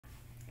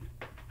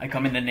I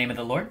come in the name of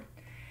the Lord.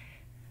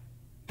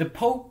 The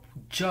Pope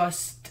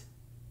just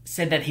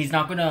said that he's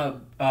not going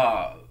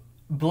to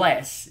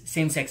bless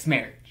same-sex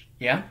marriage,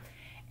 yeah?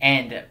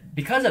 And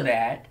because of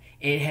that,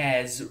 it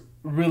has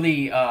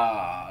really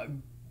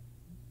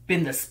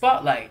been the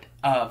spotlight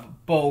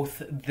of both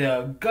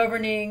the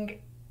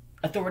governing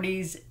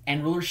authorities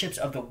and rulerships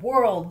of the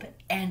world,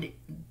 and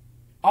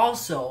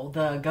also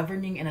the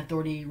governing and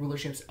authority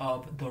rulerships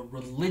of the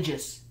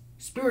religious,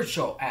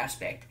 spiritual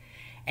aspect.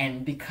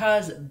 And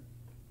because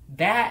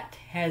that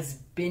has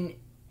been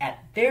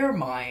at their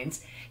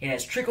minds, it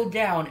has trickled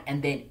down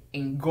and then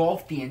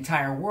engulfed the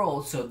entire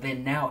world. So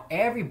then now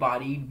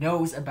everybody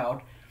knows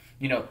about,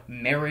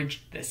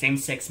 marriage, the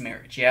same-sex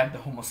marriage, yeah, the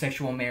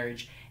homosexual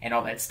marriage and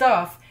all that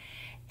stuff.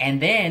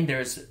 And then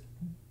there's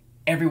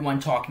everyone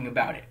talking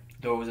about it.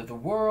 Those of the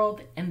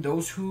world and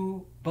those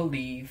who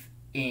believe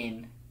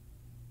in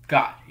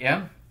God,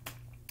 yeah?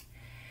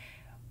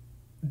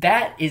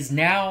 That is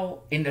now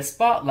in the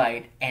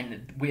spotlight,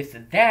 and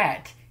with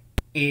that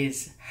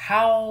is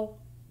how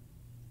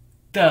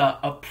the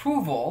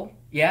approval,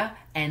 yeah,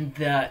 and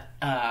the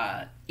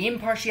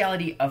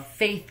impartiality of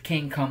faith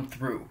can come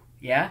through,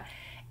 yeah?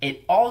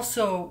 It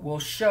also will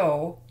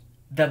show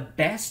the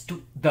best,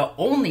 the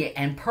only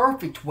and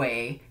perfect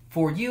way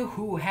for you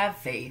who have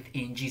faith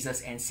in Jesus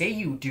and say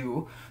you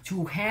do,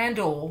 to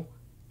handle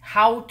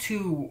how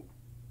to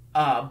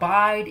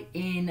abide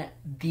in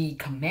the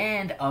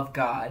command of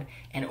God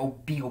and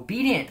be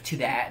obedient to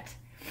that,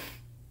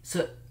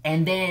 so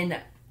and then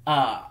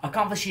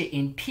accomplish it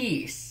in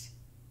peace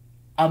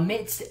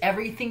amidst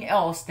everything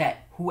else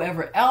that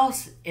whoever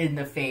else in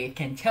the faith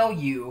can tell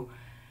you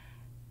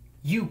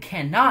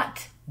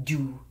cannot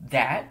do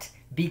that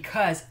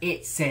because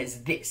it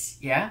says this,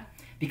 yeah?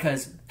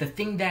 Because the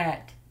thing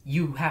that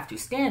you have to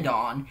stand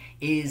on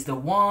is the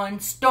one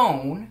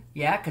stone,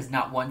 yeah? Because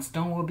not one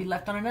stone will be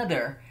left on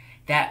another,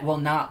 that will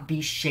not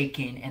be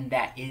shaken, and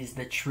that is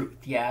the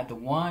truth, yeah? The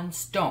one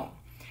stone.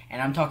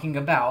 And I'm talking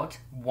about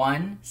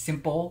one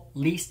simple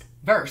least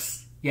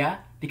verse, yeah?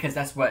 Because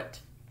that's what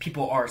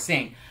people are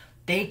saying.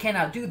 They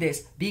cannot do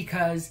this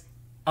because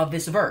of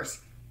this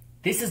verse.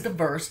 This is the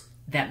verse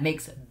that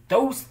makes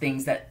those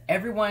things that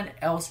everyone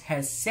else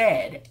has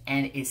said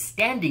and is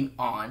standing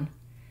on,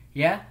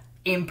 yeah,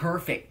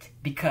 imperfect,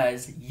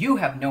 because you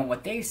have known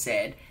what they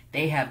said,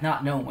 they have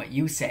not known what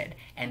you said,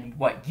 and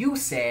what you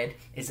said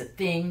is a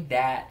thing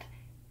that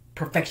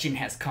perfection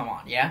has come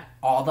on, yeah?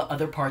 All the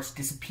other parts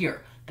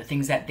disappear. The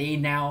things that they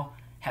now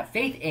have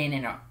faith in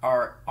and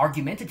are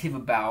argumentative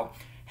about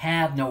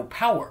have no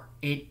power.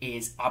 It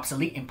is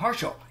obsolete and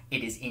partial.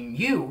 It is in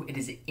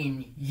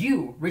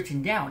you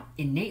written down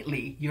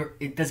innately.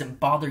 It doesn't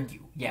bother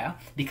you, yeah?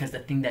 Because the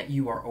thing that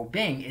you are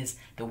obeying is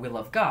the will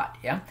of God,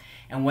 yeah?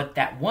 And what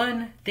that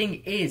one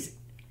thing is,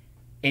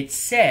 it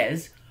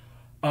says,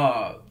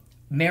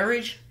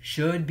 marriage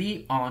should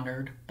be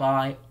honored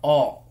by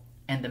all,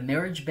 and the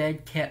marriage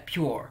bed kept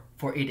pure,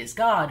 for it is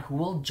God who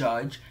will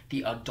judge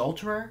the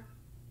adulterer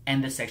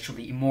and the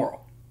sexually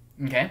immoral.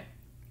 Okay?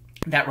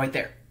 That right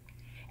there.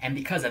 And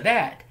because of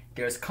that,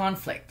 there's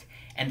conflict.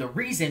 And the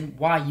reason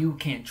why you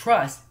can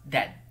trust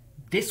that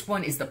this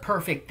one is the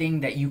perfect thing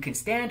that you can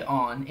stand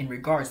on in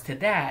regards to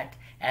that,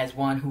 as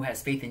one who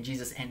has faith in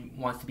Jesus and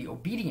wants to be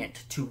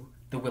obedient to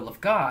the will of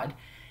God,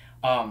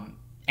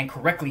 and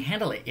correctly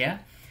handle it, yeah?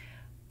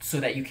 So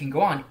that you can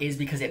go on, is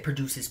because it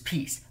produces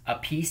peace. A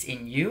peace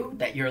in you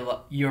that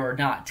you're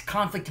not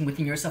conflicting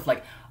within yourself,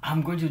 like,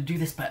 I'm going to do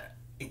this, but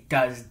it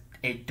does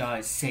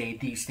say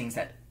these things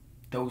that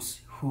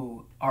those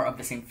who are of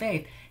the same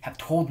faith have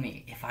told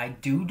me. If I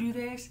do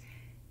this,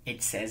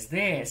 it says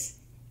this,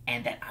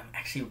 and that I'm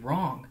actually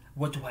wrong.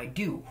 What do I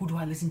do? Who do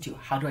I listen to?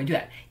 How do I do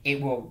that? It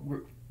will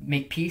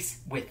make peace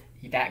with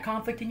that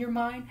conflict in your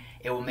mind.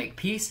 It will make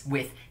peace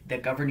with the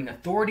governing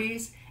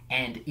authorities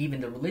and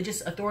even the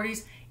religious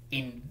authorities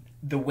in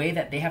the way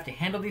that they have to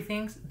handle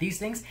these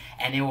things,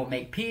 and it will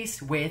make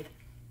peace with,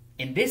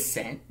 in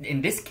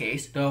this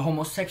case, the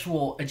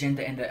homosexual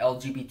agenda and the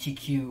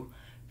LGBTQ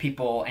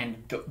people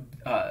and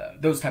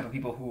those type of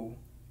people who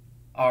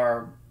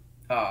are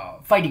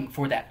fighting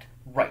for that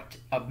right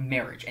of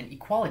marriage and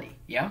equality,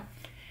 yeah?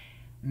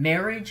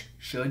 Marriage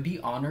should be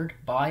honored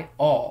by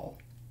all,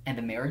 and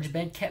the marriage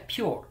bed kept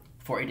pure,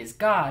 for it is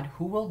God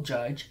who will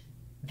judge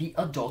the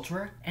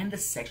adulterer and the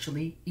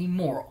sexually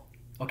immoral,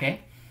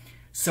 okay?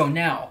 So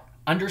now,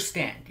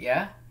 understand,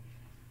 yeah?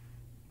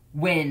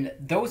 When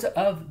those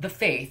of the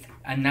faith,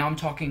 and now I'm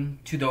talking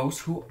to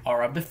those who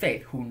are of the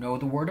faith, who know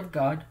the Word of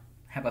God,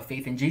 have a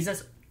faith in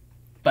Jesus,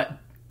 but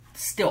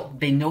still,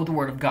 they know the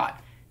Word of God.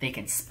 They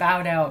can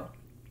spout out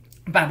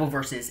Bible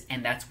verses,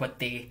 and that's what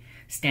they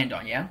stand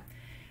on, yeah?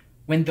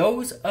 When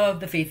those of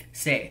the faith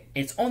say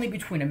it's only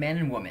between a man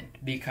and woman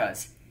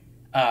because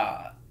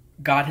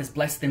God has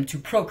blessed them to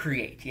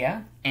procreate,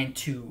 yeah? And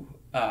to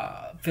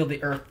fill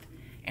the earth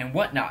and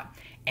whatnot.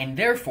 And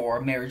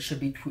therefore, marriage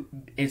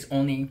is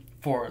only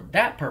for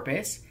that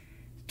purpose,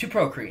 to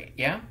procreate,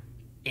 yeah?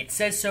 It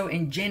says so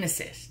in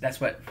Genesis. That's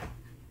what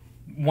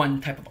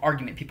one type of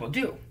argument people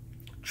do.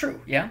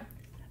 True, yeah?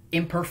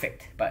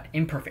 imperfect, but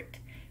imperfect.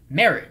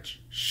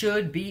 Marriage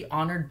should be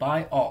honored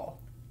by all,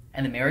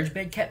 and the marriage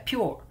bed kept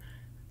pure,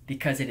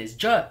 because it is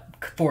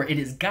for it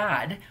is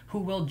God who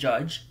will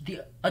judge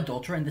the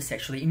adulterer and the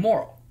sexually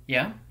immoral.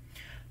 Yeah?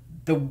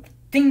 The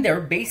thing they're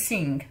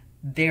basing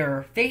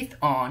their faith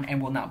on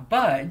and will not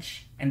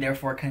budge, and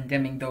therefore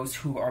condemning those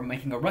who are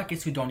making a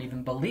ruckus who don't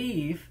even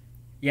believe,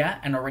 yeah,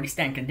 and already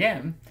stand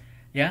condemned,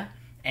 yeah,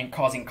 and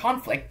causing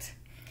conflict,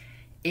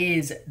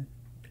 is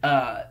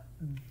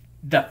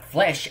the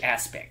flesh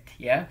aspect,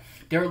 yeah?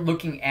 They're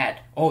looking at,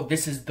 oh,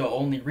 this is the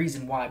only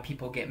reason why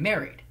people get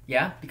married,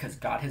 yeah? Because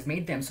God has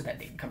made them so that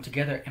they can come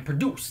together and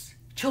produce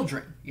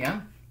children,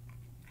 yeah?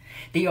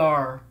 They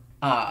are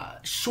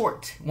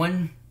short,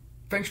 one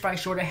French fry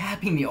short a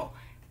Happy Meal,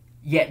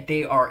 yet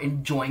they are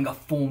enjoying a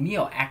full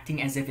meal,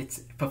 acting as if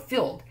it's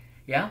fulfilled,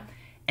 yeah?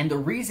 And the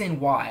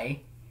reason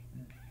why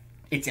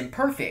it's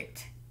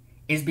imperfect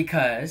is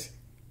because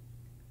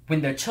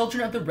when the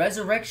children of the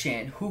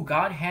resurrection, who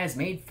God has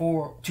made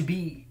to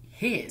be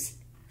his,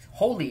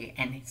 holy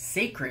and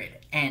sacred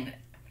and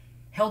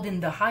held in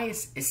the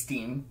highest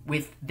esteem,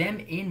 with them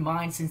in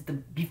mind since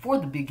before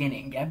the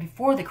beginning, yeah,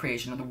 before the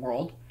creation of the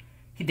world,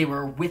 they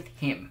were with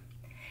him.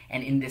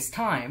 And in this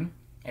time,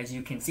 as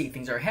you can see,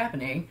 things are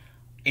happening,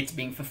 it's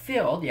being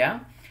fulfilled,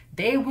 yeah?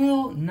 They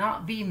will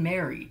not be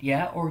married,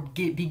 yeah, or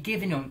be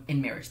given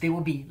in marriage. They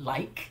will be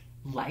like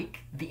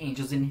the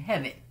angels in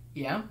heaven,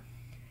 yeah?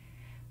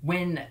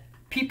 When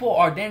people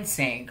are then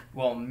saying,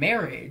 well,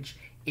 marriage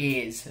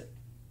is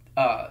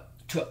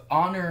to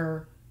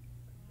honor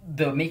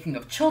the making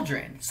of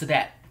children so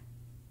that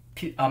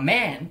a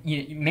man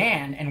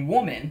and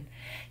woman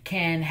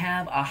can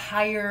have a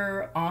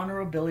higher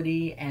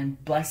honorability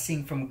and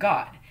blessing from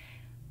God.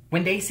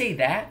 When they say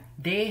that,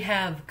 they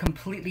have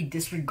completely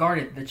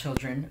disregarded the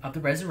children of the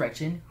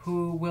resurrection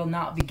who will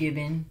not be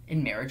given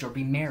in marriage or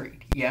be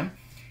married, yeah?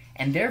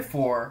 And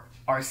therefore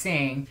are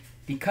saying,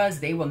 because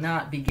they will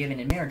not be given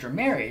in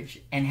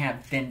marriage and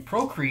have then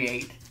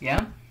procreate,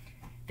 yeah,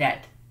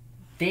 that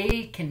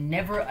they can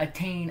never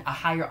attain a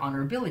higher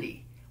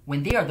honorability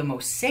when they are the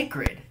most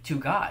sacred to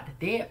God.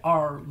 They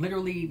are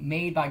literally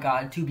made by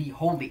God to be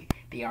holy.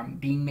 They are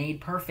being made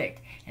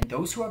perfect. And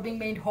those who are being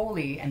made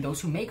holy and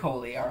those who make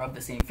holy are of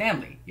the same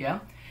family, yeah?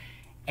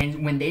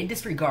 And when they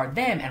disregard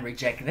them and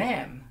reject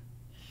them,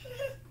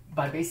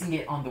 by basing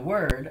it on the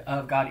word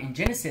of God in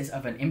Genesis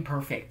of an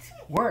imperfect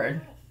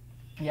word,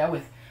 yeah,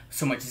 with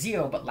so much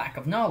zeal but lack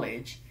of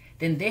knowledge,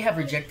 then they have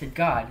rejected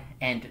God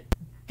and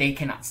they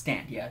cannot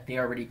stand, yeah? They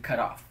are already cut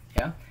off,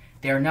 yeah?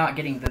 They are not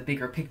getting the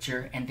bigger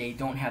picture and they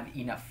don't have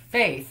enough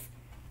faith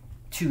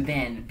to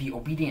then be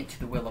obedient to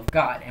the will of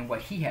God and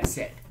what he has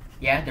said,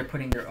 yeah? They're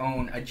putting their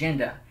own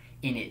agenda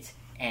in it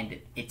and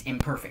it's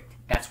imperfect.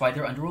 That's why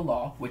they're under a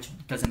law which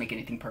doesn't make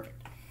anything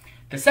perfect.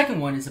 The second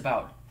one is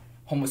about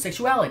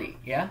homosexuality,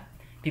 yeah?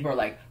 People are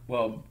like,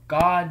 well,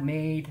 God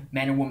made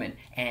man and woman,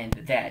 and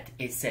that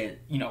it said,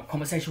 you know,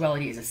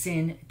 homosexuality is a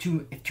sin.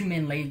 If two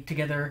men lay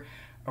together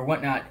or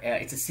whatnot,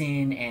 it's a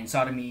sin, and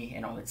sodomy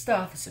and all that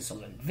stuff. It says so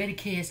in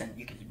Leviticus, and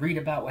you can read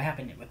about what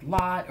happened with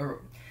Lot,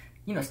 or,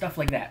 you know, stuff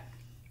like that.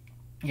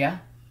 Yeah?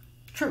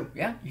 True,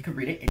 yeah? You can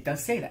read it. It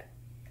does say that.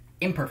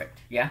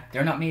 Imperfect, yeah?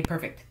 They're not made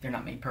perfect. They're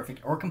not made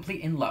perfect or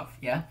complete in love,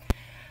 yeah?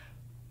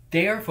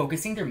 They are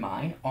focusing their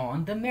mind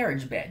on the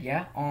marriage bed,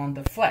 yeah? On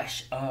the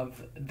flesh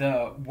of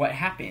what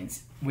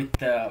happens with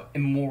the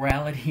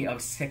immorality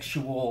of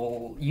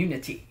sexual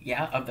unity,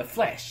 yeah? Of the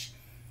flesh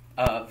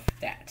of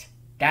that.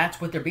 That's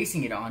what they're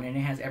basing it on, and it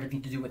has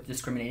everything to do with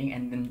discriminating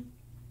and then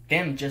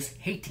them just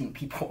hating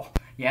people,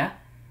 yeah?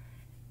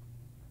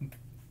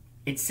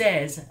 It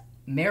says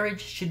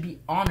marriage should be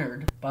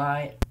honored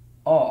by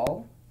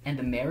all, and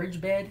the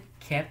marriage bed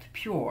kept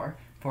pure,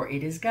 for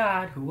it is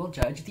God who will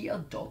judge the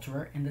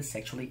adulterer and the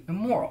sexually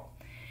immoral.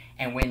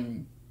 And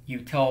when you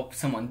tell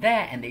someone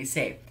that and they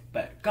say,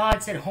 but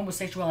God said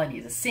homosexuality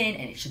is a sin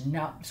and it should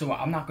not, so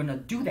I'm not going to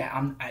do that.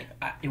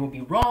 It will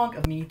be wrong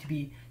of me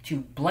to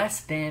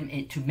bless them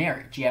into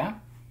marriage, yeah?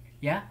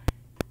 Yeah?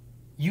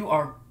 You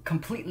are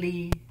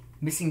completely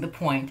missing the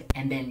point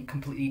and then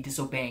completely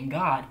disobeying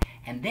God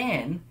and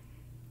then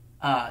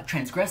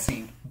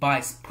transgressing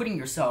by putting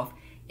yourself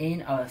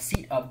in a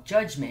seat of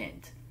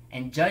judgment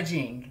and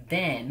judging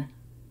then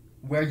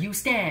where you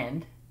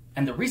stand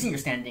and the reason you're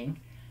standing,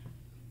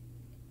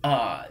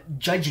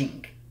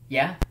 judging,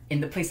 yeah? In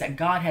the place that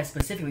God has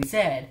specifically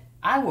said,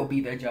 I will be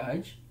the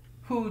judge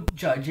who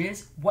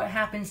judges what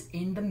happens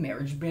in the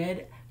marriage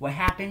bed, what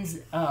happens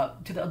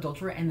to the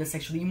adulterer and the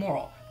sexually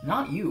immoral.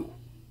 Not you.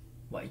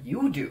 What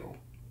you do,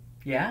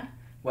 yeah?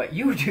 What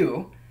you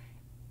do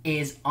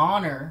is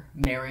honor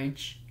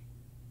marriage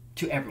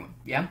to everyone,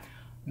 yeah?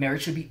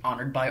 Marriage should be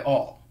honored by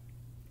all.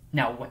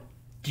 Now,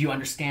 do you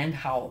understand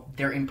how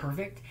they're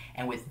imperfect?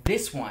 And with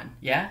this one,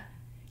 yeah,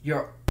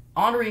 you're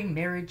honoring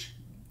marriage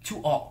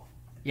to all,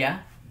 yeah?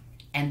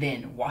 And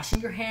then washing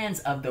your hands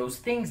of those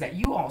things that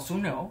you also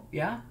know,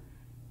 yeah?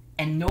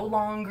 And no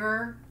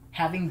longer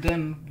having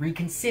them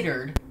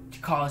reconsidered to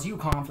cause you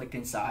conflict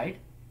inside.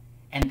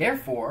 And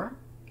therefore,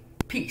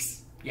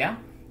 peace, yeah?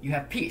 You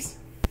have peace.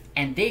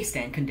 and they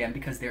stand condemned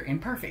because they're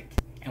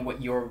imperfect. And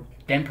what you're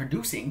then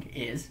producing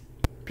is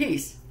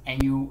peace,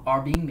 and you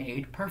are being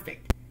made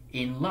perfect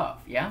in love,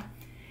 yeah?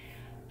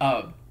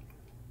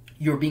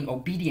 You're being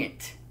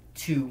obedient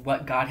to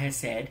what God has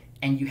said,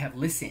 and you have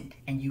listened,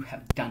 and you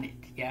have done it,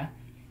 yeah?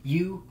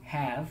 You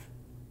have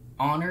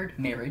honored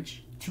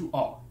marriage to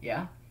all,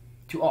 yeah?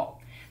 To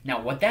all.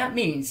 Now, what that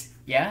means,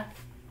 yeah,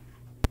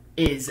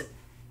 is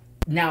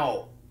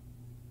now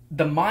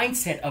the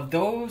mindset of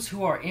those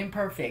who are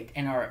imperfect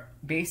and are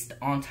based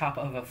on top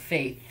of a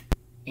faith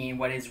in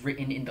what is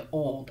written in the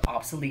old,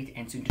 obsolete,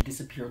 and soon to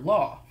disappear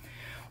law.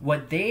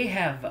 What they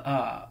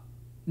have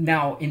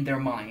now in their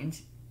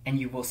minds, and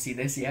you will see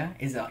this, yeah,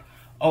 is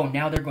oh,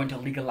 now they're going to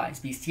legalize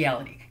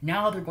bestiality.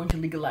 Now they're going to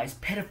legalize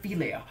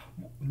pedophilia.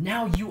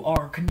 Now you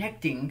are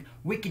connecting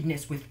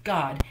wickedness with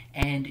God,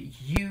 and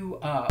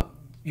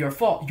you're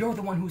false. You're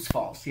the one who's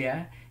false,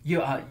 yeah?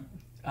 You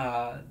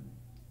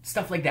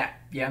stuff like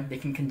that, yeah? They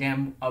can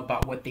condemn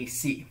about what they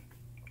see.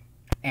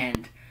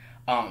 And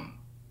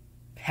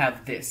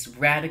have this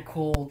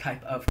radical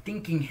type of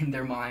thinking in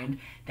their mind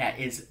that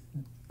is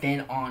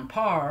then on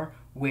par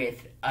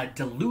with a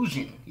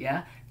delusion,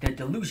 yeah? The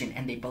delusion,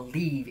 and they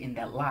believe in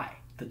that lie.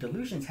 The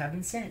delusions have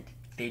been sent.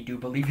 They do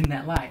believe in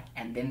that lie,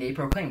 and then they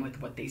proclaim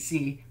with what they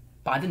see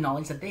by the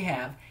knowledge that they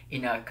have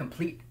in a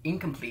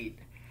incomplete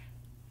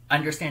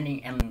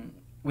understanding and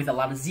with a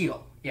lot of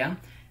zeal, yeah?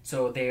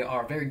 So they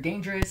are very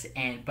dangerous,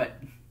 but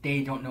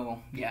they don't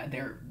know, yeah,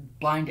 they're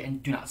blind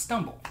and do not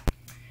stumble.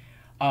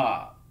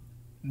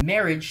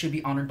 Marriage should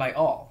be honored by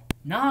all.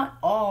 Not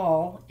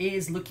all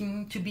is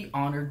looking to be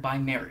honored by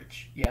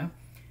marriage, yeah?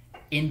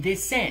 In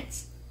this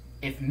sense,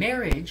 if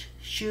marriage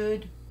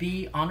should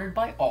be honored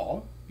by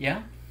all,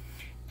 yeah?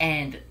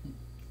 And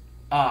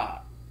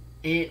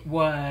it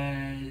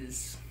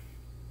was,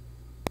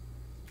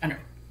 I don't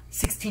know,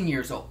 16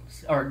 years old,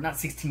 or not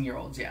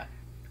 16-year-olds, yeah,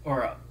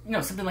 or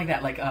something like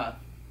that. Like,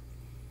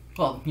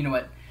 well, you know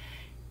what?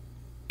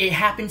 It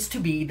happens to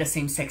be the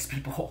same-sex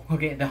people.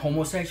 Okay, the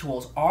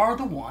homosexuals are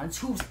the ones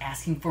who's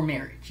asking for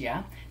marriage.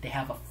 Yeah, they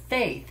have a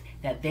faith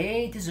that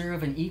they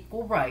deserve an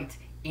equal right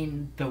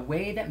in the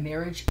way that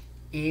marriage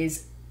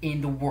is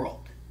in the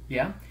world.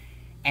 Yeah,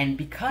 and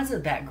because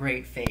of that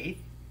great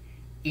faith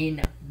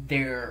in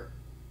their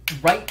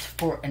right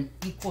for an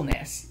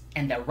equalness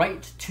and the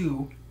right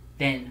to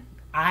then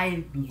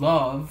I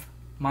love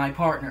my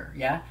partner,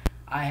 yeah?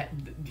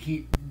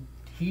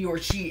 He or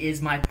she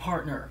is my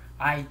partner.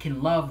 I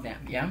can love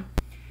them, yeah?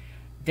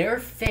 Their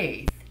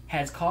faith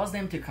has caused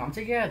them to come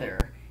together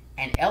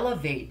and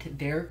elevate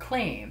their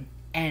claim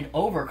and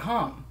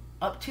overcome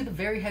up to the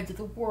very heads of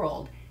the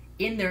world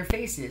in their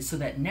faces, so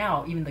that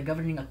now even the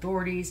governing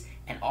authorities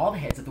and all the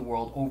heads of the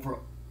world over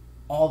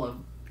all of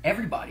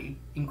everybody,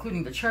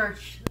 including the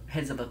church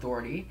heads of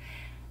authority,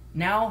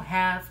 now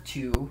have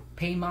to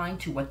pay mind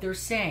to what they're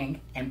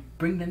saying and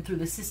bring them through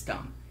the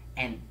system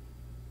and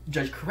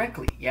judge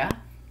correctly, yeah?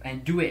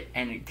 And do it,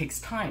 and it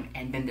takes time,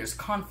 and then there's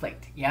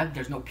conflict, yeah?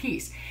 There's no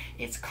peace.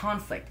 It's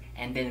conflict,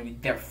 and then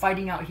they're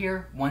fighting out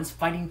here. One's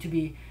fighting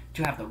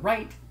to have the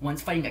right,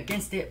 one's fighting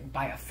against it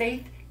by a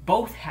faith.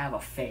 Both have a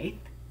faith,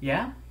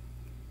 yeah?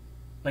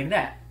 Like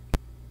that.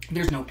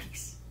 There's no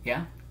peace,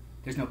 yeah?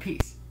 There's no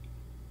peace.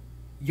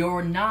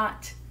 You're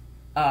not,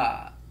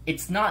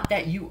 it's not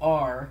that you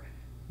are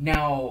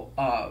now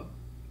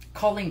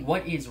calling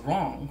what is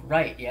wrong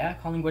right, yeah?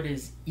 Calling what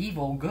is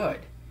evil good.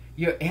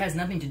 It has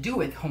nothing to do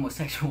with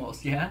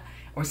homosexuals, yeah?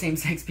 Or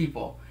same-sex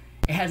people.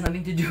 It has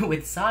nothing to do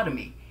with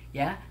sodomy,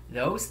 yeah?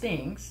 Those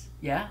things,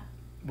 yeah?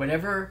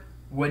 Whatever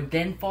would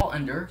then fall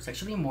under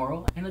sexually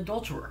immoral and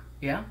adulterer,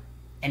 yeah?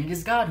 And it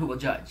is God who will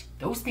judge.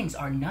 Those things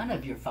are none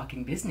of your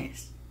fucking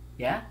business,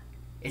 yeah?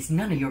 It's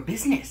none of your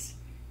business.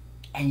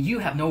 And you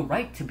have no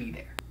right to be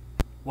there.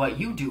 What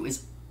you do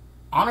is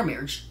honor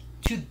marriage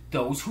to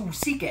those who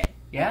seek it,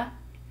 yeah?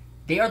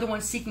 They are the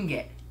ones seeking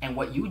it. And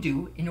what you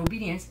do in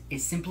obedience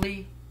is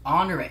simply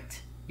honor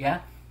it,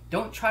 yeah?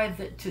 Don't try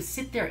to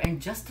sit there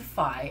and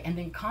justify and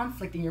then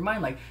conflict in your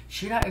mind like,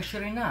 should I or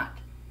should I not?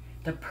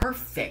 The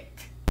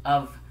perfect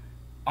of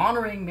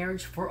honoring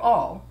marriage for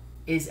all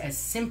is as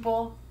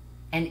simple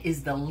and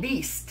is the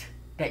least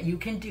that you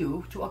can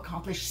do to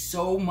accomplish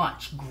so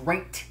much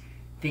great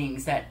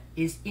things that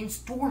is in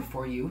store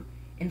for you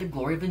in the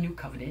glory of the new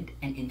covenant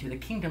and into the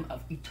kingdom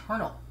of the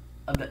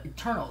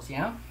eternals,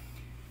 yeah?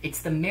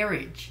 It's the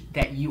marriage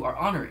that you are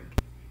honoring.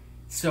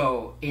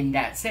 So, in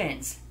that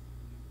sense,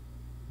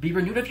 be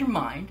renewed of your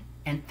mind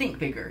and think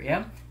bigger,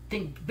 yeah?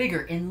 Think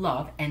bigger in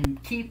love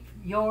and keep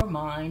your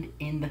mind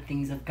in the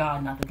things of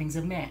God, not the things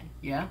of man,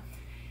 yeah?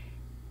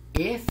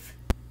 If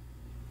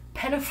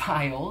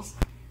pedophiles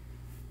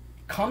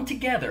come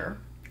together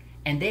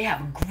and they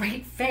have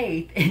great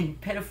faith in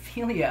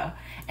pedophilia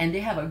and they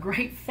have a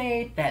great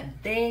faith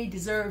that they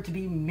deserve to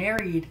be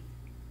married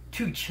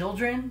to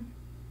children,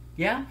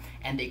 yeah?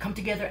 And they come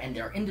together and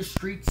they're in the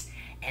streets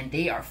and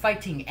they are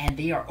fighting and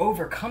they are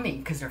overcoming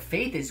because their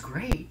faith is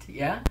great,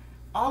 yeah?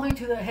 All the way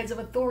to the heads of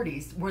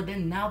authorities, where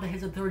then now the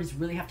heads of authorities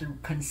really have to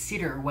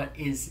consider what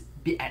is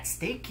at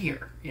stake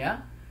here, yeah?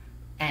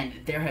 and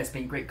there has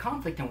been great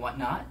conflict and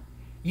whatnot,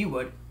 you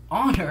would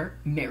honor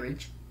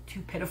marriage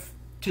to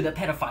the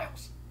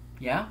pedophiles.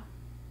 Yeah?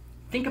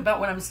 Think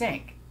about what I'm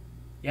saying.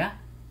 Yeah?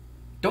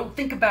 Don't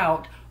think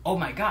about, oh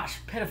my gosh,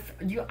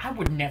 I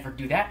would never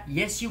do that.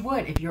 Yes, you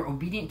would if you're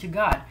obedient to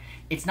God.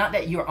 It's not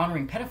that you're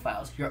honoring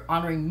pedophiles. You're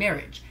honoring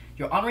marriage.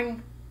 You're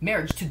honoring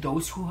marriage to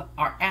those who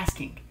are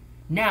asking.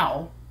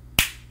 Now,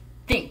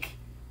 think.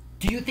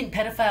 Do you think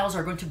pedophiles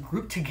are going to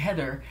group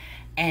together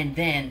and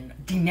then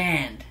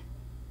demand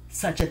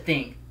such a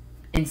thing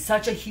in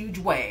such a huge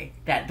way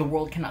that the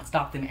world cannot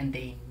stop them and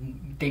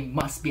they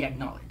must be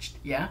acknowledged?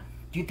 Yeah?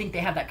 Do you think they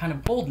have that kind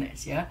of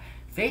boldness? Yeah?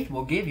 Faith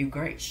will give you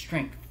great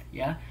strength.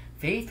 Yeah?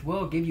 Faith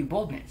will give you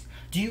boldness.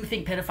 Do you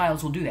think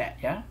pedophiles will do that?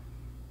 Yeah?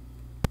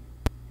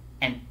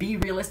 And be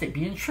realistic,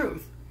 be in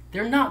truth.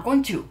 They're not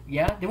going to.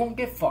 Yeah? They won't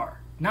get far.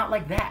 Not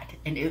like that.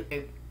 And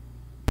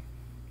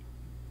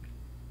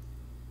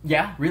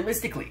yeah,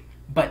 realistically.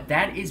 But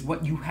that is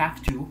what you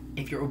have to,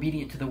 if you're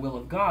obedient to the will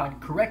of God,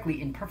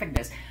 correctly, in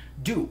perfectness,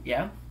 do.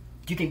 Yeah?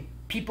 Do you think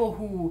people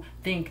who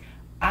think,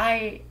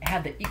 I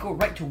have the equal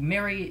right to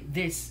marry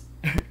this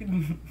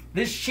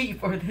this sheep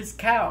or this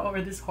cow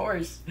or this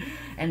horse,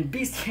 and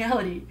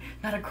bestiality,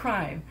 not a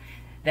crime,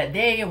 that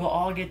they will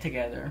all get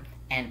together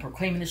and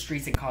proclaim in the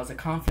streets and cause a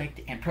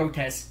conflict and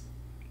protest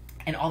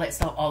and all that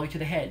stuff all the way to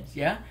the heads,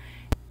 yeah?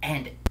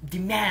 And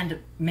demand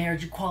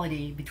marriage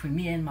equality between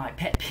me and my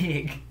pet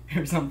pig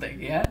or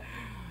something, yeah?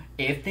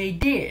 If they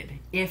did,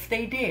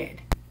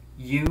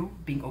 you,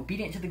 being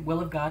obedient to the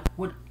will of God,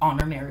 would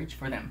honor marriage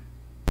for them,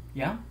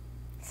 yeah?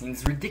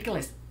 Seems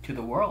ridiculous to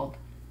the world,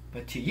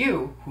 but to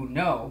you who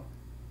know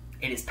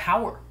it is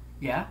power,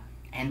 yeah?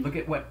 And look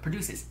at what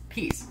produces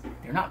peace.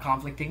 They're not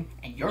conflicting,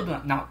 and you're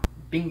not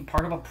being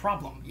part of a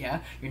problem,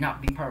 yeah? You're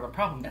not being part of a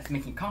problem that's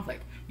making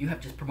conflict. You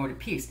have just promoted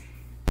peace,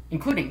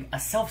 including a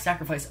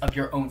self-sacrifice of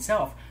your own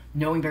self,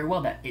 knowing very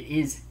well that it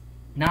is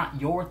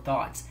not your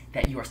thoughts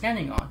that you are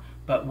standing on,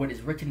 but what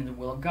is written in the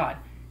will of God.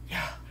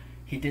 Yeah,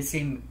 he did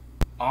say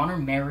honor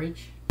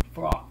marriage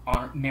for all.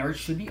 Marriage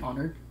should be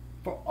honored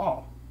for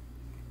all.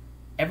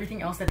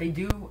 Everything else that they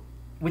do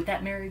with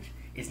that marriage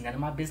is none of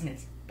my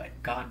business, but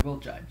God will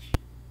judge.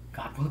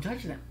 God will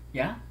judge them,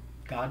 yeah?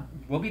 God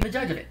will be the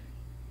judge of it.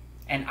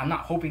 And I'm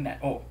not hoping that,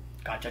 oh,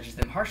 God judges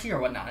them harshly or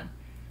whatnot.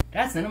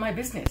 That's none of my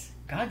business.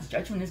 God's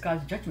judgment is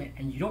God's judgment,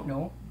 and you don't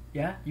know,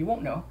 yeah? You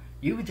won't know.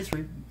 You would just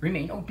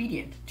remain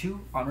obedient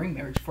to honoring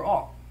marriage for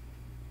all.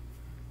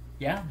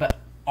 Yeah? But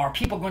are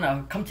people going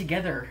to come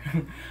together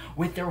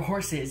with their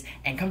horses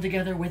and come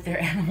together with their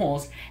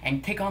animals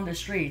and take on the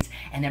streets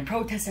and then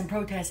protest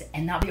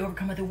and not be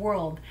overcome by the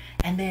world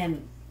and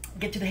then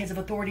get to the heads of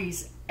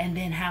authorities and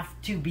then have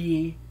to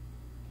be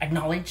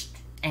acknowledged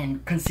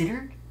and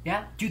considered?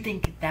 Yeah? Do you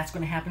think that's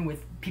going to happen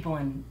with people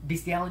in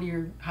bestiality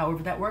or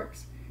however that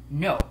works?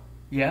 No.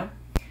 Yeah?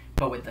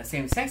 But with the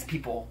same-sex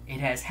people, it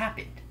has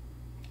happened.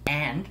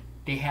 And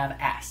they have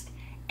asked.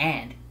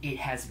 And it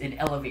has been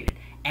elevated.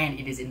 And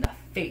it is in the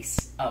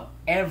face of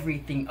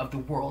everything of the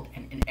world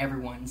and in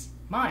everyone's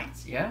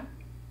minds. Yeah?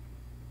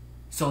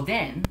 So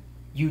then,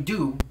 you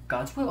do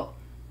God's will.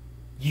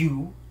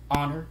 You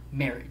honor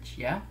marriage.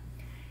 Yeah?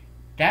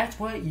 That's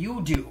what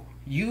you do.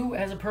 You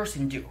as a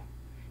person do.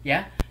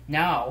 Yeah?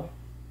 Now,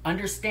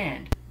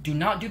 understand, do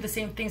not do the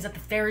same things that the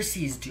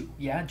Pharisees do.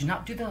 Yeah? Do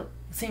not do the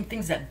same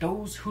things that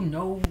those who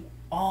know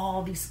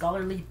all these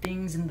scholarly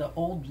things in the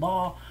old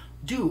law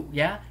do.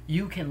 Yeah?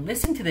 You can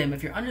listen to them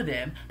if you're under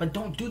them, but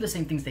don't do the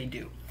same things they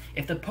do.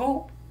 If the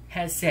Pope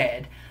has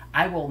said,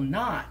 I will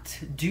not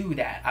do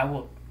that,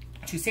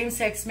 to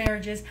same-sex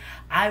marriages,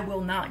 I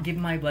will not give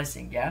my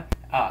blessing, yeah?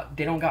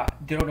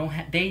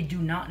 They do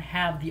not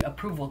have the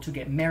approval to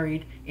get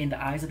married in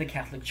the eyes of the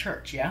Catholic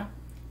Church, yeah?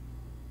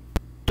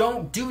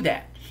 Don't do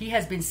that. He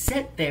has been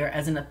set there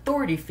as an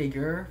authority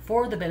figure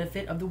for the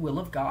benefit of the will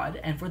of God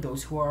and for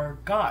those who are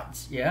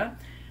God's, yeah?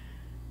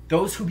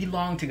 Those who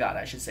belong to God,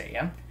 I should say,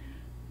 yeah?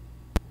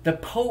 The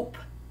Pope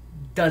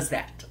does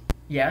that,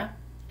 yeah?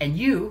 And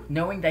you,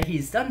 knowing that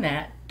he's done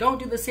that, don't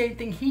do the same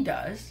thing he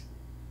does,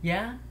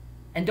 yeah?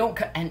 And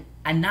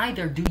and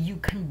neither do you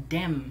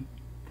condemn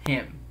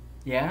him,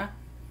 yeah?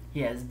 He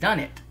has done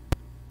it.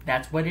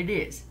 That's what it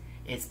is.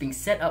 It's being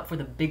set up for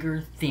the bigger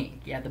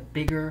thing, yeah? The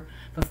bigger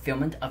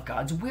fulfillment of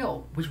God's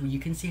will, which you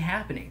can see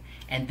happening.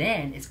 And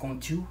then it's going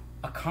to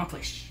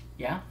accomplish,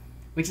 yeah?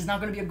 Which is not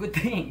going to be a good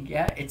thing,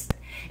 yeah? It's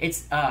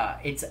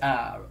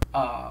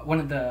one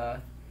of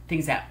the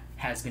things that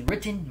has been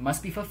written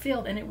must be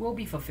fulfilled, and it will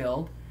be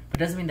fulfilled. But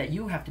it doesn't mean that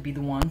you have to be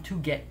the one to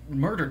get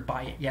murdered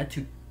by it, yeah?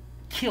 To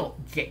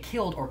get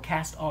killed or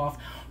cast off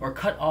or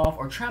cut off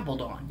or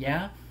trampled on,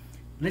 yeah?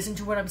 Listen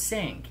to what I'm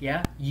saying,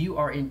 yeah? You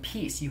are in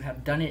peace. You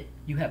have done it.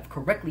 You have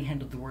correctly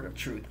handled the word of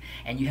truth.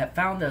 And you have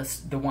found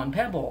the one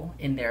pebble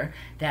in there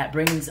that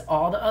brings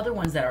all the other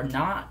ones that are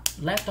not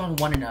left on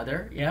one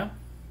another, yeah?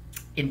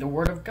 In the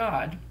word of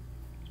God,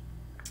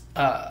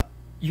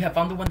 you have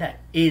found the one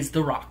that is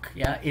the rock,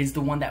 yeah? Is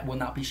the one that will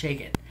not be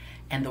shaken.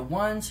 And the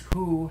ones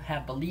who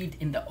have believed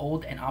in the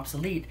old and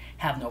obsolete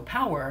have no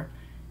power.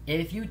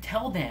 If you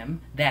tell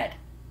them that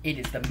it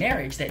is the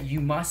marriage that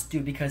you must do,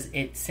 because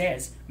it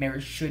says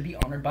marriage should be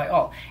honored by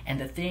all. And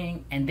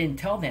then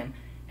tell them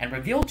and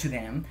reveal to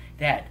them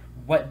that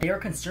what they're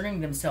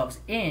concerning themselves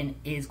in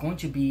is going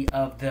to be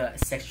of the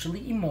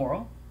sexually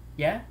immoral,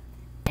 yeah,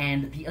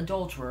 and the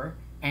adulterer,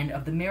 and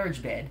of the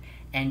marriage bed.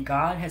 And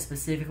God has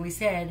specifically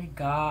said,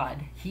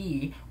 God,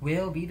 He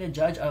will be the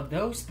judge of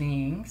those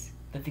things,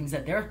 the things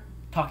that they're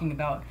talking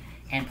about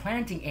and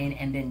planting in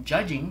and then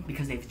judging,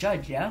 because they've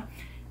judged, yeah?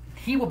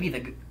 He will be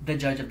the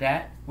judge of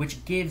that,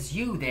 which gives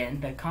you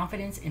then the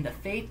confidence in the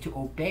faith to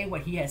obey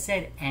what He has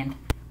said and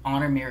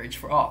honor marriage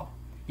for all,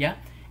 yeah?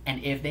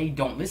 And if they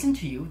don't listen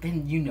to you,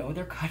 then you know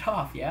they're cut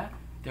off, yeah?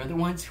 They're the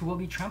ones who will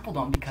be trampled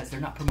on, because they're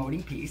not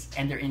promoting peace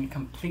and they're in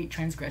complete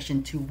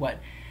transgression to what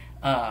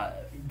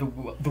the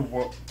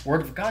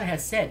Word of God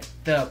has said,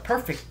 the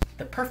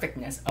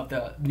perfectness of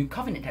the new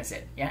covenant has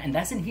said, yeah? And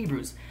that's in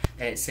Hebrews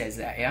that it says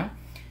that, yeah?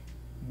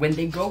 When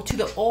they go to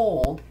the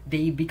old,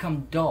 they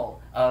become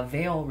dull. A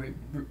veil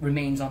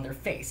remains on their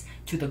face.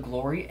 To the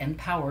glory and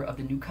power of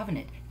the new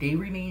covenant, they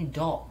remain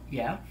dull,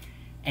 yeah?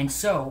 And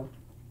so,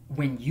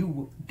 when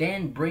you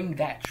then bring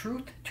that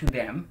truth to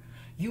them,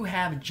 you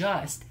have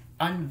just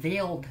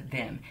unveiled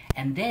them,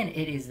 and then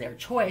it is their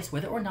choice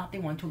whether or not they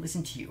want to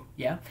listen to you,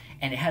 yeah?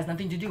 And it has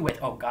nothing to do with,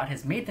 oh, God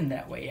has made them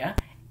that way, yeah?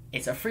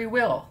 It's a free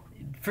will.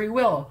 Free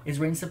will is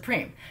reign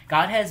supreme.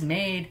 God has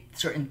made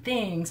certain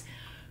things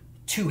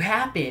to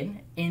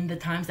happen in the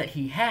times that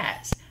He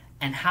has,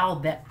 and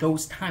how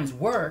those times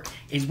work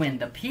is when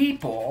the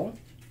people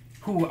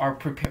who are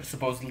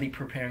supposedly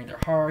preparing their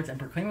hearts and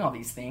proclaiming all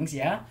these things,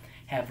 yeah,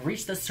 have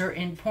reached a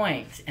certain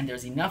point, and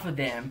there's enough of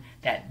them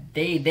that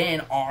they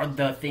then are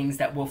the things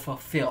that will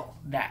fulfill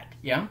that,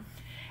 yeah?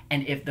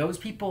 And if those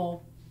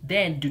people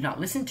then do not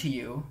listen to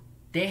you,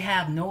 they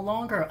have no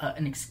longer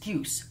an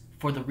excuse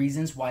for the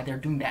reasons why they're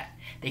doing that.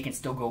 They can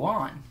still go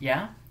on,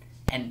 yeah?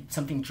 And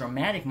something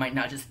dramatic might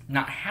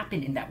not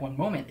happen in that one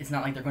moment. It's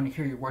not like they're going to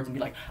hear your words and be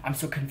like, I'm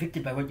so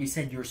convicted by what you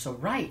said, you're so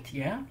right,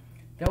 yeah?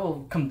 They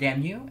will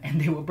condemn you, and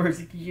they will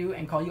persecute you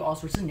and call you all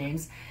sorts of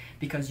names,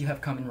 because you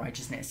have come in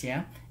righteousness,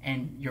 yeah?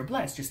 And you're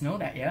blessed. Just know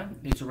that, yeah?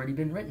 It's already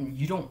been written.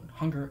 You don't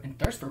hunger and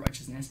thirst for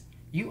righteousness.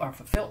 You are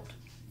fulfilled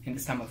in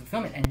this time of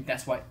fulfillment. And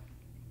that's what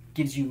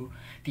gives you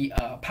the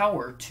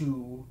power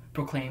to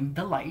proclaim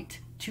the light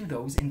to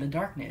those in the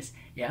darkness,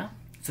 yeah?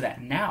 So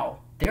that now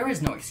there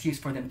is no excuse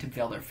for them to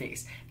veil their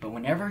face. But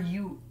whenever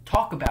you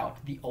talk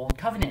about the old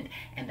covenant,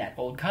 and that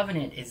old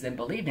covenant is then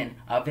believed in,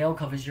 a veil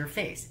covers your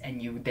face,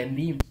 and you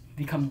then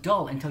become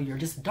dull until you're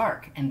just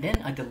dark. And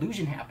then a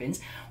delusion happens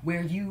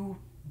where you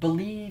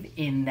believe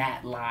in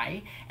that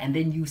lie, and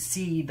then you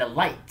see the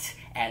light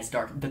as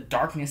dark. The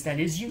darkness that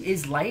is you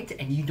is light,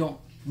 and you don't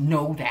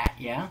know that,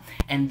 yeah?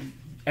 And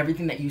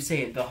everything that you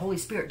say, the Holy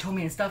Spirit told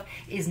me and stuff,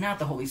 is not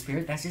the Holy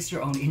Spirit. That's just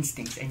your own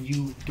instincts, and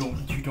you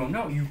don't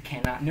know. You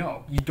cannot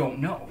know. You don't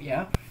know,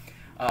 yeah?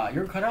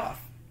 You're cut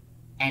off.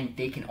 And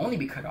they can only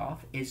be cut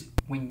off is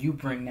when you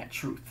bring that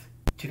truth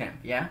to them,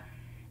 yeah?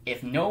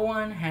 If no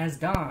one has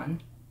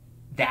done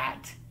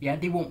that, yeah,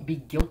 they won't be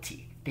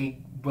guilty. They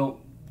will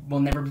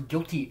never be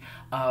guilty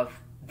of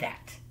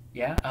that,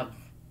 yeah, of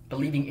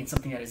believing in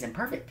something that is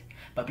imperfect.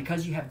 But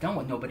because you have done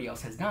what nobody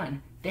else has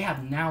done, they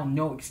have now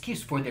no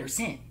excuse for their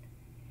sin.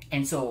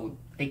 And so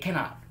they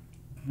cannot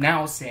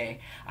now say,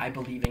 I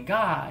believe in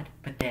God,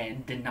 but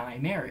then deny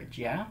marriage,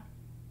 yeah?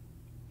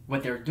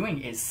 What they're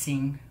doing is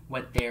seeing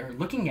what they're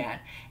looking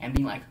at and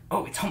being like,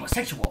 oh, it's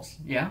homosexuals,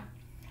 yeah?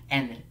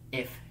 And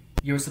if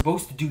you're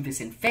supposed to do this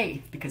in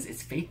faith, because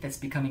it's faith that's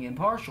becoming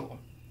impartial,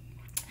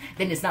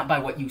 then it's not by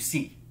what you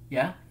see,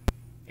 yeah?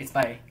 It's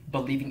by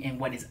believing in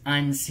what is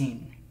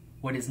unseen,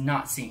 what is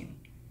not seen.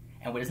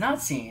 And what is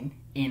not seen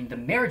in the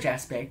marriage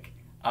aspect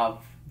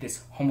of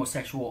this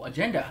homosexual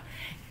agenda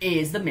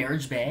is the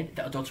marriage bed,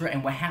 the adulterer,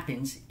 and what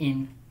happens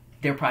in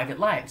their private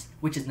lives,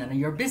 which is none of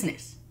your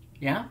business,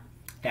 yeah?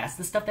 That's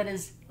the stuff that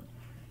is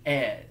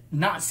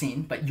not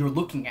seen, but you're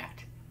looking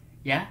at,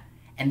 yeah?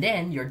 And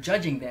then you're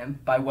judging them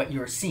by what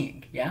you're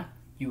seeing, yeah?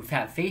 You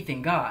have faith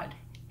in God,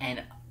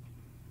 and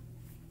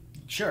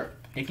sure,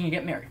 they can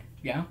get married,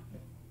 yeah?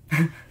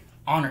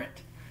 Honor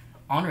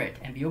it,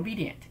 and be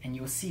obedient, and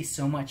you'll see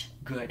so much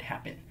good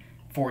happen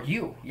for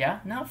you,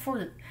 yeah? Not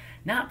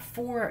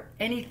for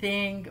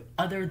anything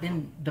other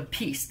than the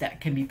peace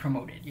that can be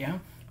promoted, yeah?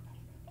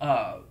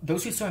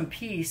 Those who sow in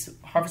peace,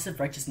 harvest of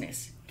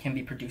righteousness can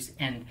be produced.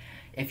 And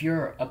if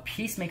you're a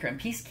peacemaker and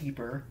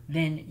peacekeeper,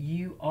 then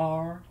you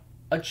are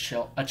a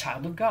child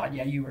of God.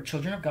 Yeah, you are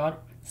children of God,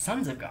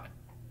 sons of God.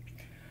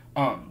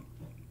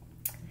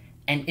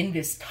 And in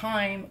this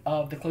time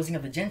of the closing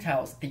of the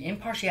Gentiles, the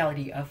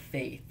impartiality of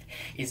faith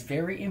is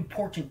very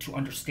important to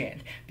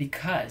understand,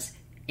 because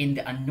in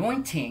the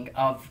anointing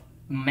of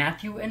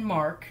Matthew and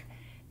Mark,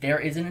 there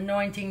is an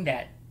anointing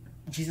that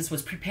Jesus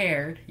was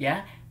prepared,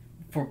 yeah,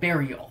 for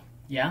burial,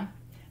 yeah?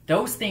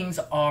 Those things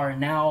are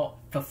now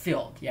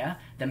fulfilled, yeah?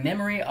 The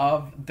memory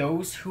of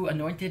those who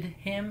anointed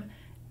him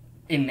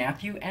in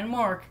Matthew and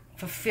Mark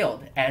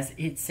fulfilled, as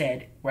it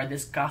said, where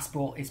this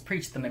gospel is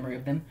preached, the memory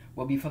of them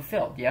will be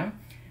fulfilled, yeah?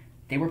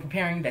 They were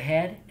preparing the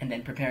head and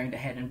then preparing the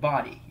head and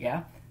body,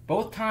 yeah?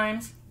 Both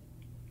times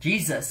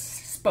Jesus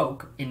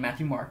spoke in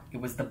Matthew, Mark, it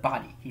was the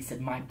body. He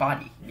said, my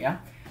body, yeah?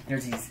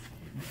 There's these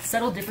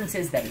subtle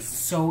differences that is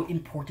so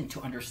important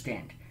to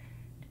understand.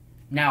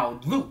 Now,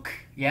 Luke,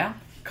 yeah,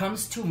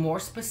 comes to more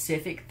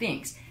specific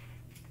things.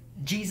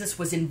 Jesus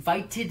was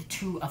invited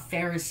to a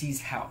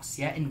Pharisee's house,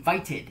 yeah?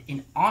 Invited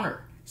in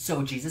honor.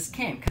 So Jesus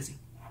came, because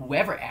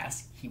whoever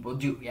asks, he will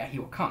do, yeah? He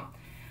will come.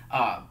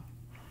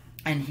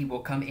 And he will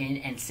come in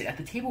and sit at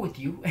the table with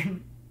you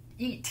and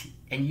eat,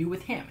 and you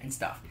with him and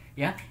stuff.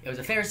 Yeah, it was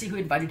a Pharisee who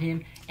invited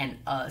him, and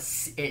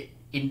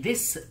in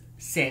this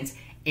sense,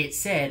 it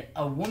said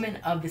a woman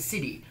of the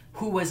city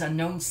who was a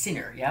known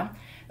sinner. Yeah,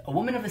 a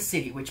woman of the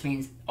city, which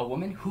means a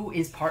woman who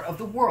is part of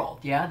the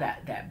world. Yeah,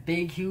 that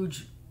big,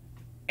 huge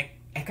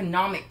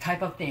economic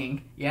type of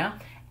thing. Yeah,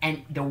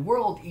 and the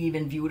world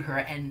even viewed her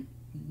and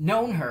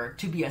known her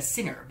to be a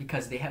sinner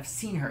because they have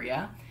seen her.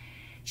 Yeah,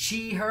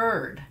 she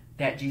heard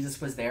that Jesus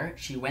was there.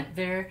 She went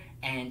there,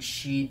 and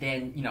she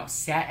then,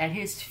 sat at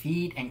his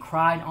feet and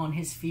cried on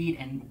his feet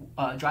and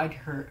dried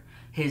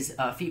his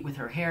feet with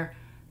her hair,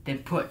 then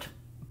put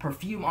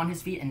perfume on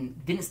his feet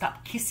and didn't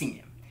stop kissing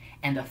him.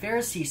 And the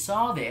Pharisee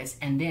saw this,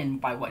 and then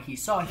by what he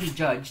saw, he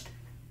judged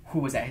who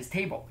was at his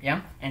table,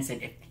 yeah? And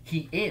said if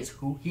he is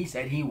who he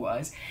said he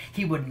was,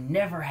 he would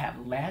never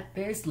have let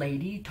this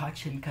lady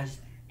touch him,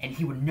 and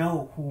he would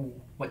know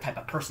what type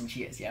of person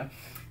she is, yeah?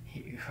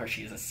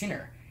 She is a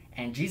sinner.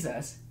 And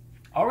Jesus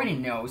already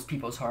knows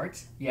people's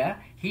hearts, yeah?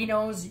 He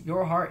knows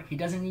your heart. He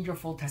doesn't need your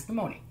full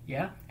testimony,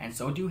 yeah? And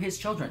so do his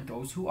children,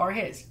 those who are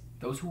his,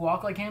 those who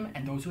walk like him,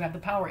 and those who have the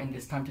power in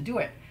this time to do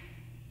it.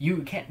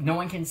 No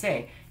one can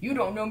say, you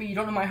don't know me, you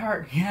don't know my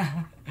heart.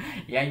 Yeah,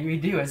 yeah, you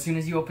do. As soon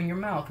as you open your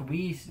mouth,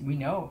 we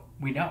know.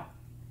 We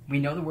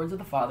know the words of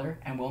the Father,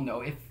 and we'll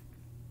know if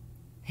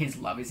his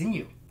love is in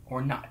you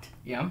or not,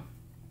 yeah?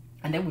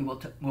 And then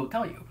we'll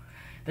tell you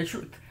the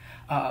truth.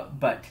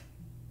 But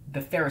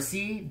the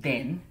Pharisee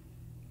then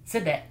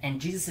said that, and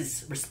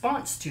Jesus'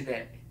 response to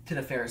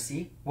the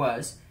Pharisee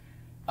was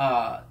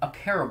a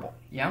parable,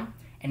 yeah?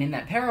 And in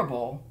that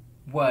parable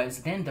was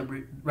then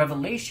the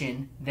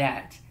revelation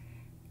that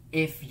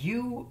if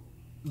you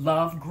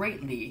love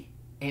greatly,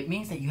 it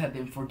means that you have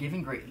been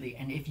forgiven greatly.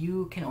 And if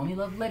you can only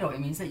love little, it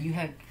means that you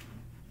have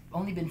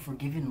only been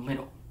forgiven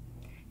little,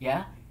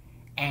 yeah?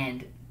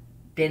 And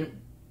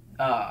then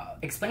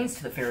explains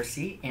to the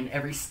Pharisee in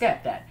every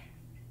step that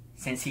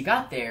since he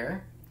got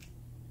there,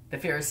 the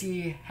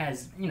Pharisee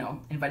has,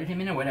 invited him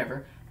in or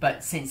whatever,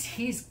 but since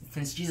Jesus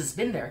has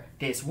been there,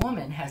 this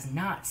woman has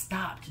not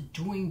stopped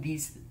doing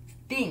these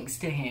things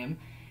to him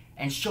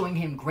and showing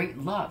him great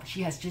love.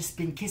 She has just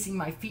been kissing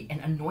my feet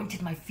and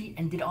anointed my feet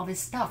and did all this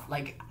stuff.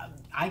 Like,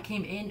 I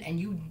came in and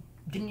you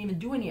didn't even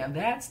do any of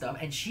that stuff,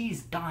 and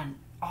she's done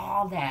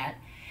all that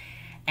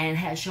and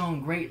has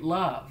shown great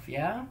love,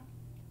 yeah,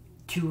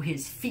 to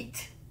his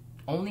feet.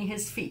 Only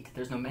his feet.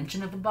 There's no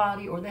mention of the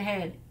body or the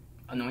head.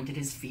 Anointed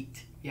his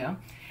feet, yeah?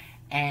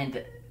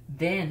 And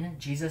then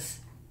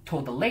Jesus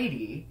told the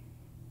lady,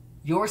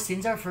 your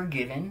sins are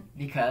forgiven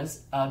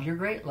because of your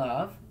great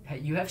love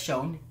you have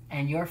shown,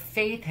 and your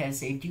faith has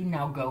saved you.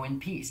 Now go in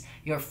peace.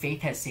 Your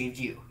faith has saved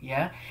you,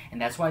 yeah?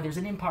 And that's why there's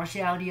an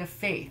impartiality of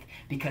faith,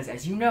 because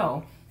as you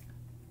know,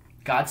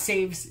 God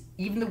saves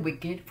even the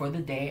wicked for the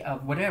day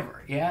of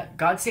whatever, yeah?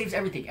 God saves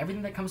everything.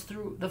 Everything that comes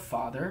through the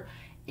Father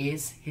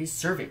is his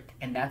servant,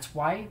 and that's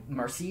why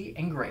mercy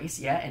and grace,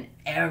 yeah, and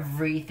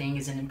everything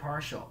is an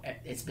impartial.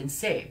 It's been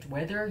saved,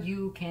 whether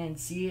you can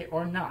see it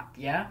or not,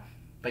 yeah?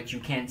 But you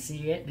can't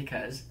see it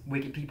because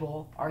wicked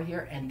people are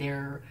here, and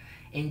they're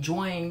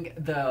enjoying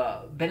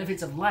the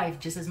benefits of life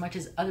just as much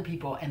as other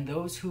people, and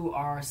those who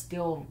are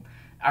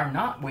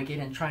not wicked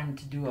and trying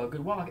to do a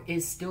good walk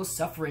is still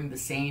suffering the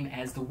same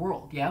as the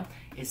world, yeah?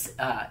 It's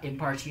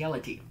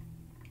impartiality.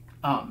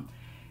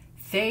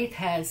 Faith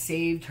has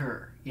saved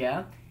her,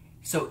 yeah?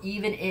 So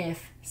even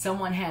if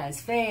someone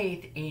has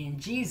faith in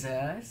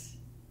Jesus,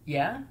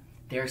 yeah,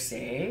 they're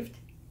saved.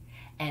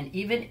 And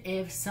even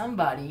if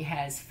somebody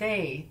has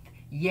faith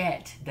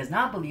yet does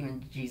not believe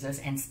in Jesus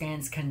and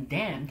stands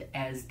condemned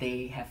as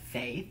they have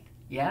faith,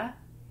 yeah,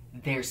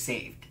 they're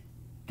saved.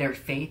 Their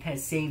faith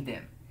has saved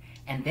them.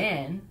 And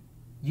then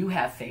you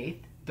have faith,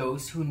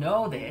 those who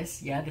know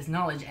this, yeah, this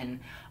knowledge,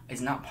 and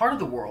is not part of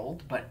the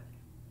world, but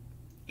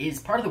is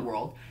part of the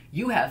world,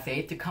 you have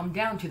faith to come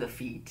down to the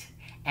feet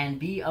and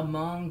be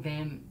among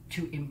them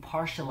to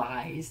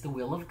impartialize the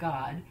will of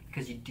God,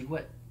 because you do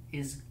what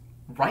is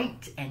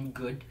right and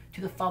good to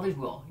the Father's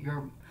will.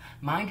 Your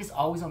mind is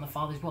always on the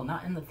Father's will,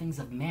 not in the things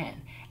of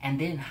man. And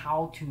then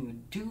how to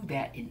do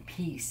that in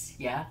peace,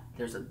 yeah?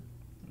 There's a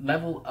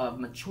level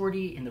of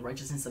maturity in the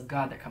righteousness of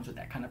God that comes with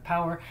that kind of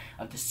power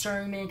of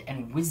discernment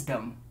and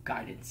wisdom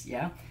guidance,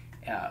 yeah?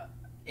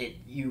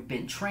 You've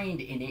been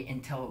trained in it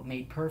until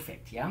made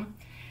perfect, yeah?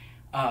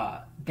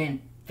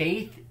 Then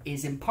faith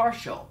is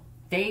impartial.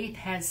 Faith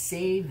has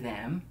saved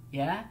them,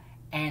 yeah?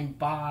 And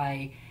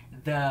by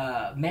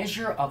the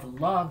measure of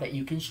love that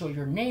you can show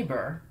your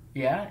neighbor,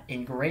 yeah,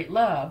 in great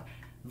love,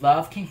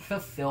 love can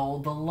fulfill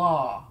the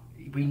law,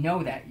 We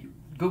know that.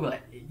 Google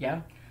it,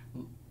 yeah?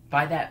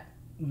 By that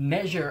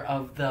measure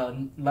of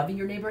the loving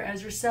your neighbor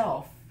as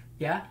yourself,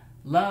 yeah?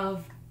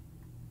 Love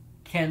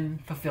can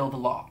fulfill the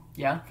law,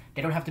 yeah?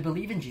 They don't have to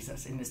believe in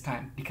Jesus in this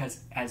time,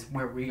 because as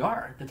where we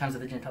are, the times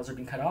of the Gentiles are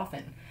being cut off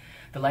in.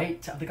 The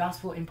light of the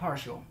gospel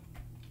impartial.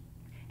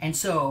 And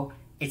so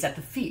it's at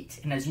the feet.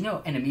 And as you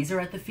know, enemies are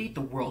at the feet.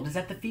 The world is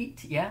at the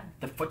feet, yeah?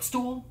 The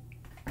footstool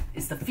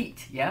is the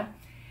feet, yeah?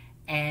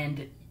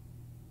 And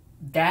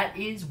that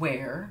is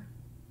where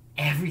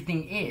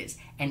everything is.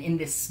 And in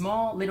this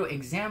small little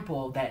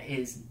example that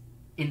is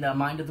in the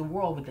mind of the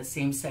world with the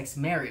same-sex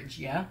marriage,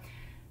 yeah?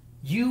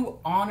 You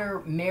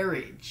honor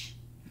marriage.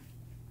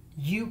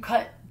 You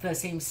cut the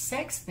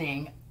same-sex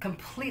thing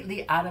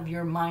completely out of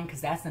your mind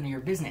because that's none of your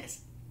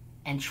business.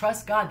 And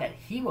trust God that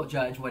He will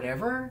judge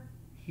whatever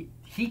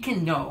he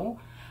can know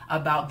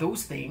about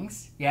those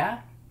things, yeah?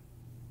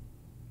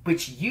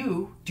 Which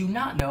you do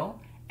not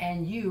know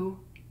and you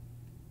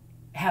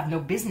have no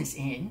business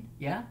in,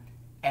 yeah?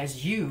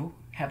 As you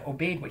have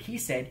obeyed what He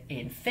said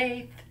in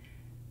faith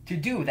to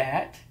do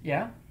that,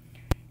 yeah?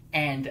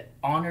 And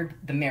honored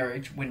the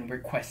marriage when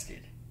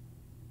requested,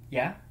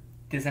 yeah?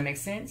 Does that make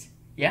sense?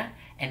 Yeah?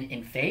 And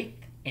in faith,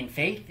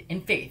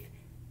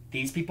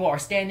 these people are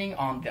standing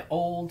on the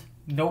old,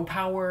 no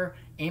power,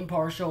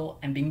 impartial,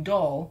 and being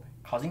dull,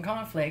 causing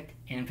conflict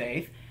in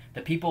faith.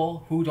 The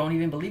people who don't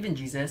even believe in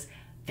Jesus,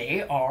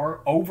 they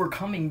are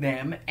overcoming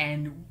them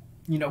and,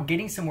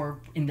 getting somewhere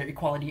in their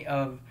equality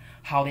of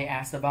how they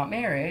asked about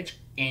marriage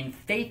in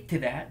faith to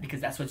that, because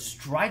that's what's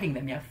driving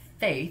them. You have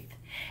faith,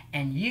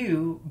 and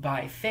you,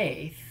 by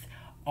faith,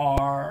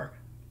 are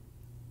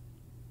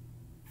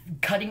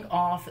cutting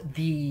off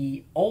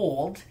the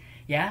old,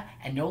 yeah,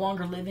 and no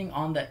longer living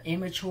on the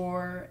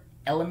immature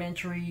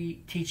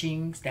elementary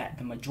teachings that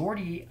the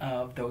majority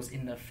of those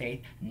in the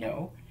faith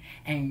know,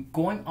 and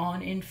going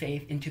on in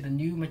faith into the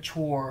new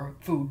mature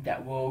food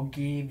that will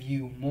give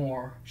you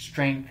more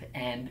strength,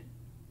 and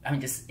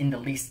just in the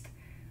least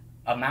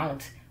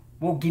amount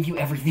will give you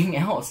everything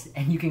else,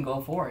 and you can go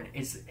forward.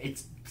 It's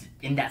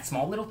in that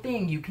small little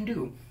thing you can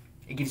do.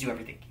 It gives you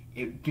everything.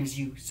 It gives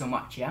you so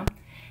much, yeah?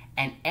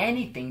 And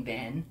anything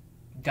then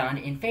done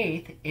in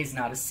faith is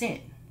not a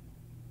sin.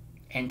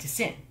 And to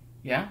sin,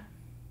 yeah?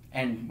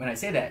 And when I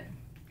say that,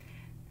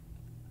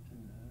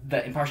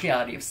 the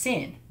impartiality of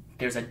sin,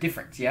 there's a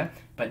difference, yeah?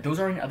 But those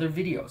are in other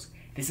videos.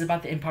 This is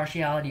about the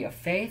impartiality of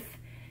faith,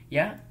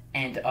 yeah?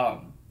 And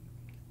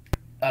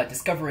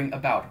discovering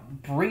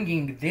about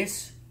bringing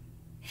this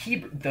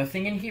the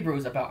thing in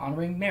Hebrews about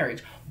honoring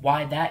marriage,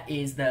 why that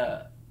is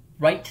the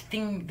right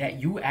thing that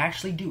you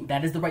actually do.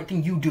 That is the right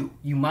thing you do.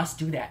 You must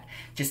do that.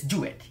 Just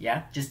do it,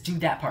 yeah? Just do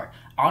that part.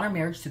 Honor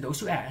marriage to those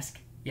who ask,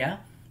 yeah?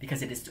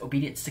 Because it is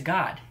obedience to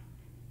God,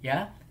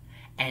 yeah?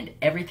 And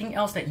everything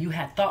else that you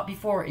had thought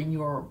before in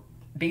your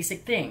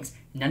basic things,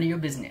 none of your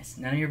business.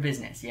 None of your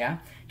business, yeah?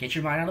 Get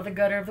your mind out of the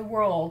gutter of the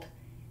world,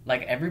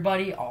 like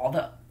everybody, all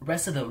the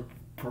rest of the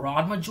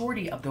broad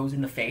majority of those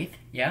in the faith,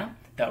 yeah?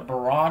 The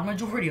broad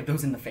majority of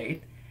those in the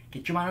faith,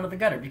 get your mind out of the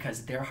gutter,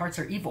 because their hearts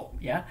are evil,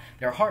 yeah?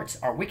 Their hearts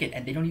are wicked,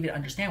 and they don't even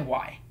understand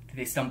why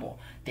they stumble.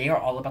 They are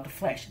all about the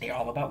flesh. They are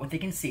all about what they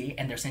can see,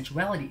 and their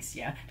sensualities,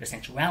 yeah? Their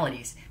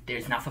sensualities,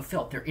 they're not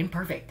fulfilled. They're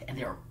imperfect, and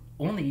they're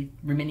only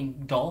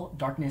remaining dull,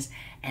 darkness,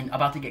 and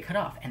about to get cut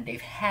off. And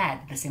they've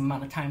had the same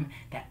amount of time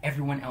that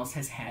everyone else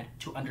has had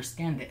to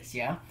understand this,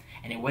 yeah?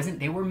 And it wasn't,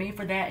 they were made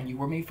for that, and you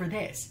were made for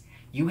this.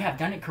 You have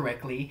done it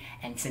correctly,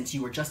 and since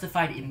you were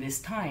justified in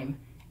this time,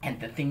 and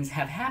the things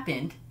have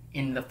happened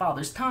in the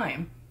Father's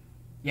time,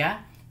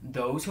 yeah?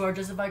 Those who are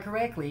justified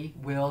correctly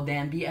will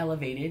then be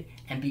elevated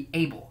and be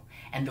able.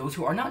 And those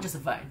who are not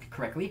justified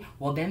correctly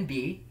will then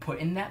be put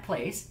in that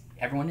place,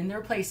 everyone in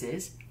their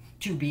places,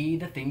 to be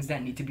the things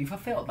that need to be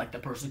fulfilled, like the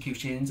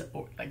persecutions,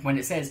 or like when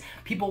it says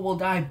people will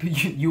die,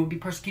 you will be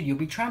persecuted, you'll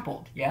be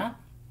trampled, yeah?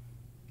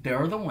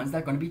 They're the ones that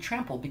are going to be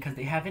trampled because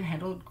they haven't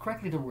handled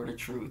correctly the word of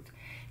truth.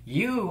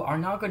 You are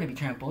not going to be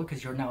trampled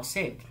because you're now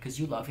saved, because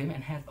you love Him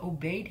and have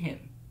obeyed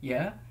Him,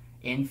 yeah?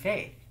 In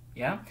faith,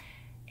 yeah?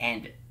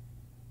 And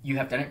you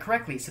have done it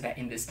correctly so that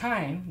in this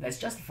time that's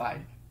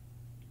justified,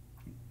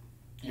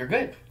 you're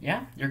good,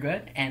 yeah? You're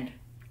good, and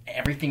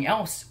everything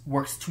else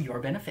works to your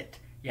benefit,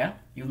 yeah?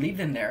 You leave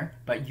them there,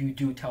 but you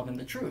do tell them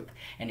the truth.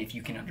 And if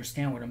you can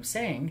understand what I'm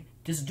saying,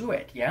 just do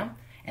it, yeah?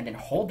 And then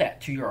hold that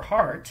to your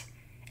heart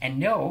and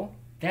know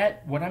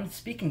that what I'm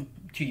speaking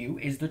to you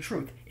is the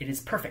truth. It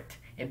is perfect.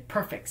 It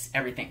perfects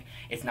everything.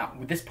 It's not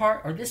with this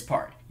part or this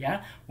part,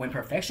 yeah? When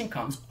perfection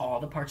comes, all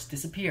the parts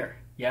disappear,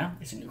 yeah?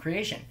 It's a new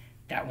creation.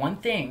 That one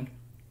thing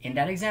in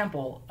that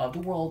example of the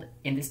world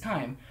in this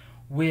time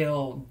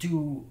will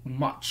do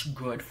much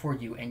good for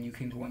you, and you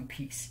can go in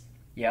peace,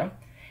 yeah?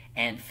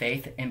 And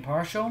faith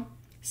impartial,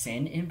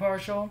 sin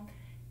impartial,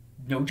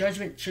 no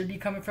judgment should be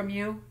coming from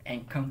you,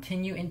 and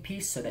continue in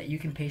peace so that you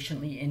can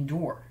patiently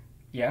endure,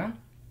 yeah?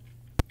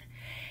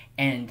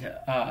 And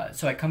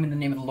so I come in the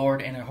name of the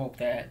Lord, and I hope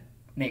that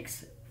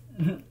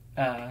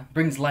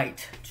brings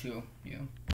light to you.